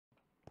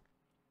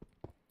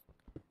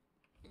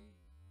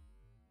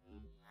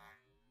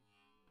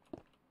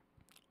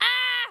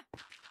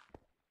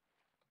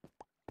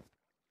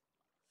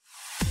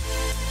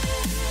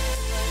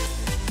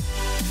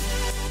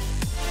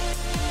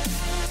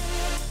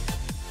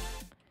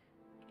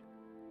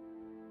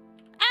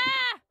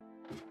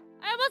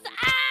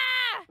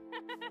Ah!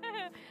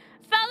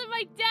 Fell to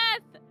my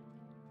death!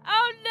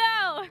 Oh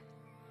no!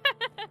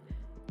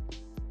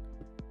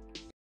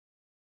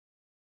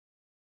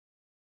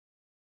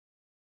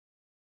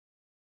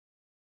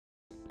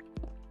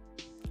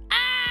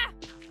 Ah!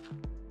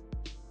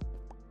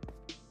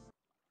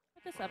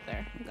 Put this up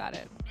there. Got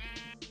it.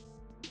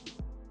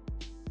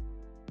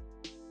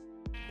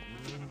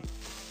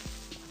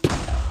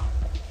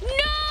 No!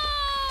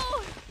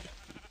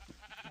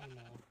 Oh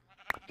no.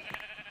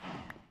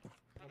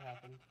 What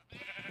happened?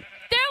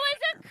 There was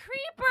a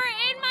creeper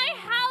in my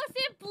house.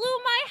 It blew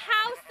my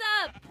house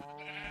up.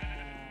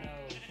 No,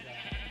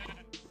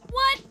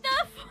 What the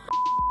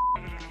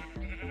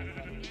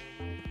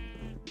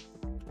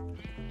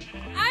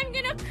I'm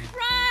gonna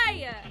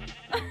cry.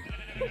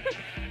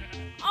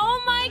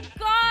 Oh my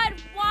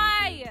god,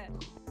 why?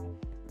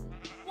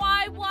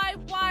 Why?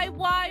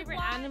 Favorite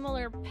animal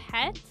or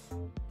pet?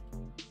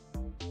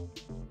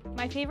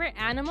 My favorite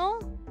animal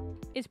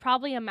is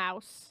probably a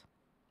mouse.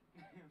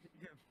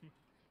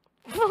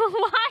 Why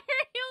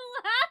are you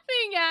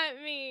laughing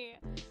at me?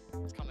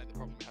 It's kind of like the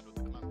problem we had with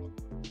the command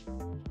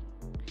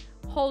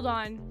block. Hold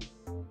on.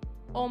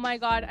 Oh my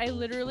god, I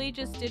literally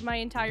just did my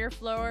entire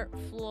floor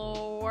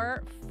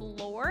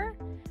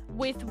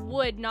with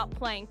wood, not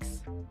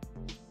planks.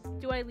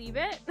 Do I leave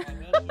it?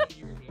 that's what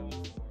you were going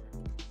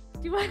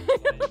for. Do I?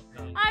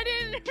 I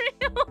didn't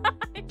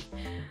realize.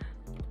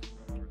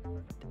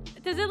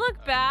 Does it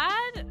look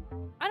bad?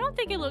 I don't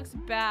think it looks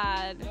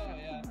bad. No,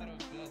 yeah, I thought it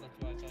was good. That's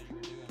why I thought you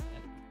were doing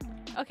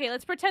it. Okay,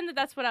 let's pretend that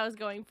that's what I was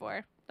going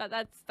for.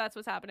 That's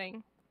what's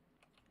happening.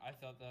 I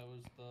thought that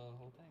was the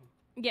whole thing.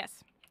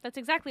 Yes, that's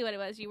exactly what it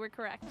was. You were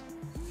correct.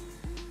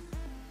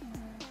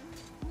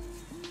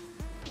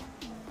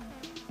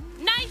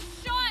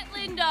 Nice shot,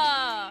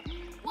 Linda!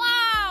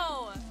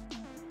 Wow!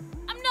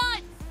 I'm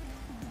nuts!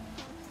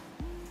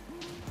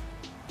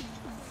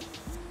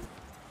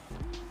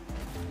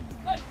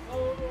 Let's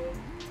go!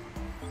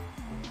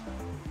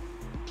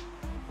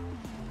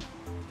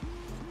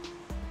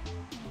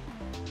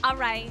 All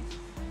right.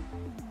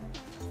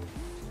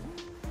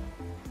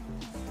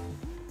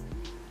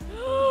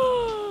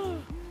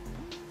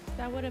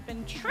 That would have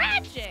been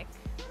tragic.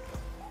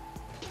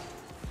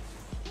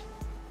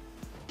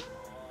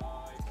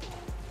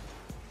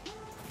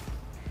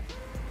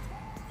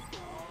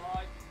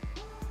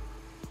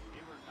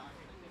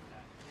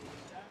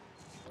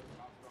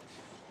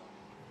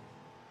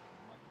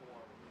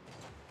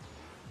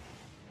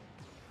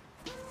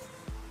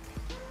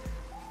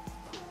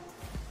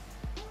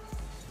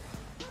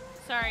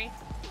 Sorry.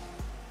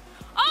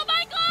 Oh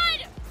my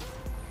god!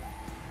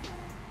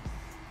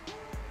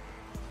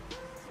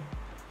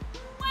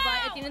 Wow.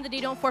 But at the end of the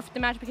day, don't forfeit the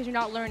match because you're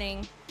not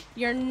learning.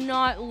 You're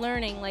not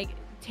learning. Like,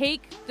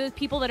 take the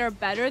people that are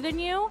better than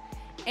you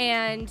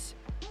and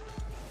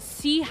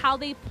see how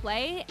they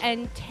play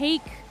and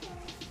take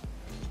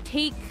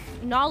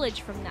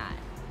knowledge from that.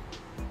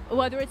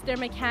 Whether it's their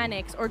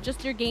mechanics or just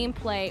their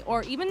gameplay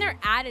or even their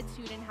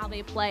attitude and how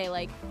they play.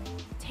 Like,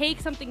 take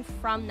something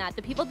from that.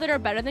 The people that are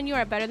better than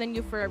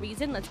you for a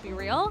reason, let's be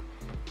real.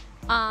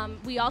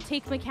 We all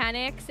take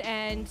mechanics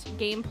and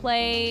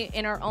gameplay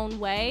in our own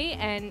way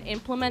and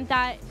implement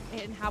that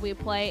in how we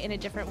play in a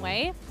different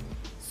way.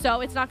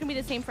 So it's not gonna be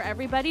the same for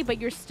everybody, but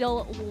you're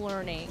still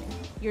learning.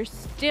 You're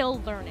still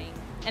learning.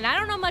 And I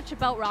don't know much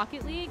about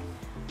Rocket League,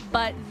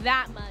 but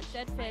that much.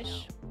 Dead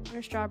fish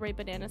or strawberry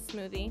banana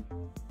smoothie.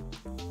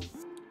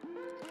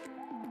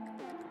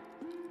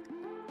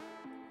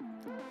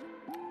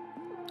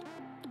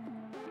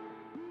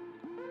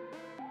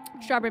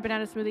 Strawberry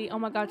banana smoothie. Oh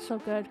my god, so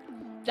good.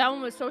 That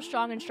one was so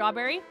strong in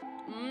strawberry.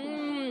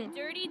 Mmm.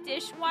 Dirty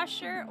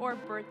dishwasher or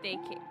birthday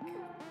cake?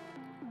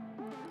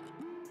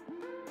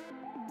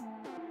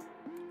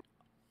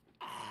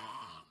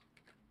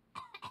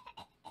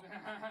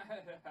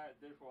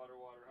 Dishwater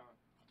water, huh?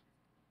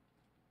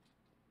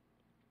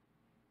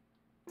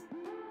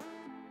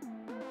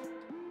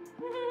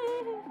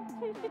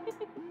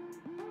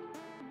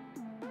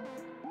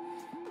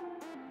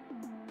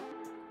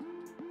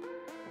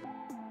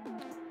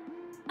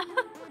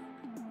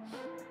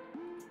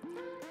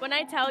 When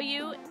I tell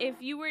you, if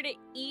you were to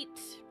eat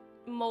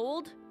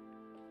mold,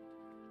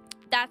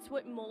 that's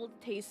what mold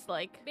tastes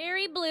like.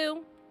 Berry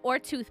blue or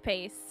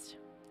toothpaste?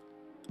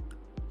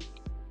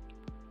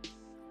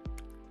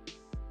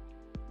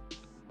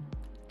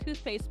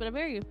 Toothpaste, but a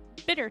very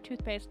bitter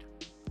toothpaste.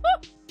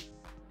 Woo!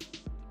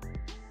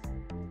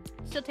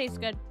 Still tastes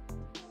good.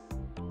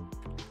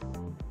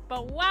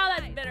 But wow,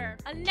 that's bitter.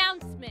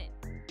 Announcement.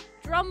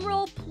 Drum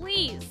roll,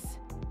 please.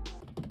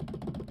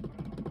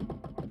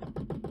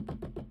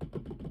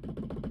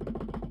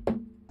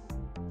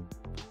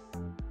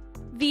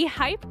 The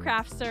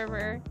Hypecraft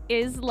server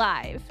is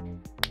live.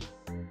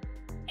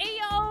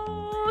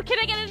 Ayo! Can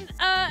I get an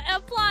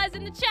applause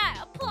in the chat?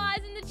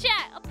 Applause in the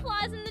chat.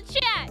 Applause in the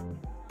chat.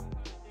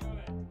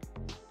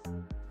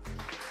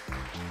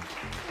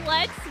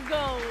 Let's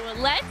go.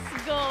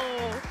 Let's go.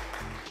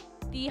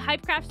 The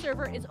Hypecraft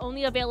server is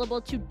only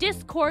available to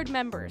Discord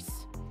members.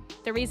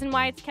 The reason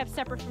why it's kept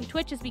separate from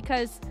Twitch is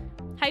because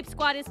Hype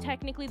Squad is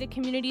technically the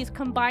communities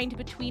combined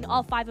between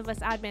all 5 of us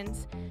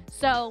admins.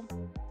 So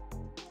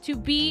to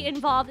be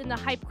involved in the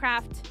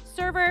Hypecraft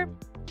server,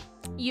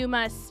 you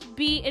must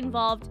be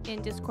involved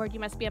in Discord. You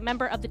must be a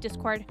member of the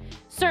Discord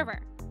server.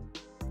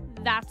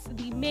 That's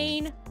the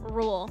main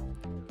rule.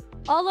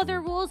 All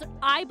other rules,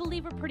 I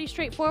believe, are pretty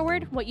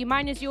straightforward. What you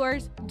mine is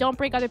yours. Don't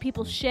break other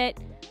people's shit.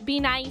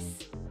 Be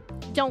nice.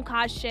 Don't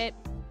cause shit.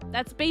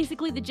 That's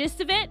basically the gist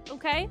of it,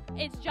 okay?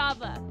 It's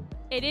Java.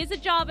 It is a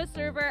Java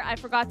server. I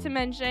forgot to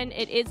mention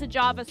it is a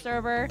Java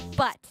server.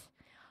 But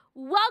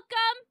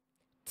welcome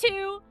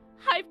to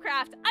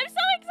Hypecraft. I'm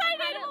so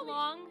excited. I've had it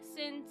long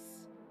since,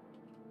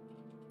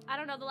 I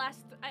don't know,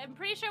 I'm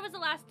pretty sure it was the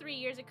last 3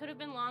 years. It could have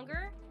been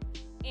longer.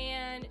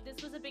 And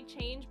this was a big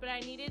change, but I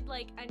needed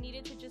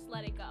to just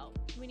let it go.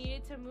 We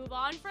needed to move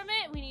on from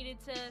it. We needed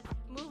to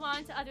move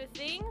on to other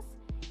things.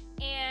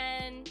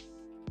 And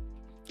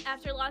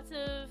after lots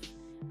of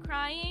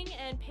crying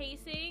and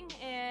pacing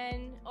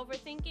and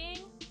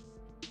overthinking,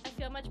 I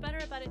feel much better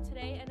about it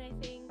today, and I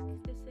think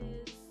this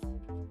is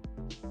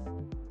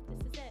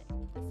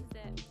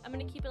it. I'm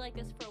gonna keep it like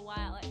this for a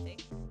while, I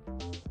think.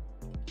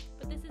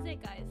 But this is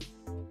it, guys.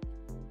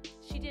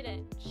 She did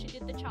it. She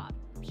did the chop.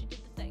 She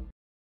did the thing.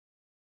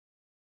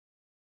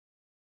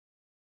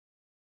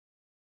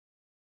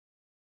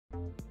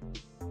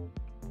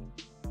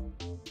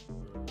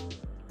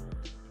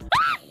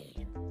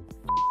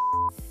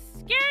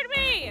 Scared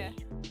me!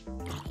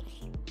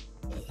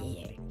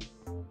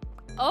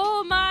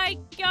 Oh my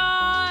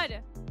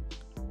god!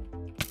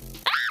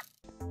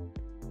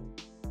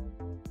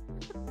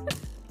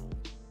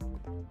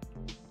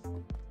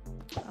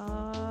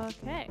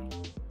 Okay.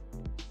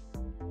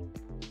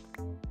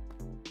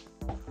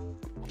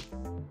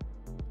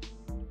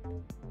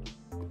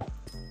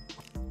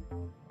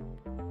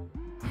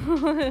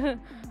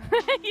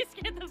 You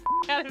scared the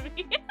f out of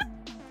me.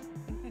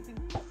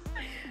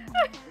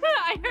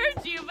 I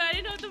heard you, but I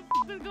didn't know what the f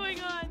was going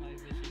on.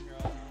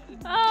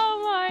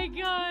 Oh my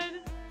god.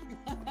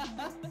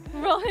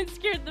 Roland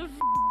scared the f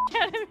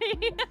out of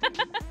me.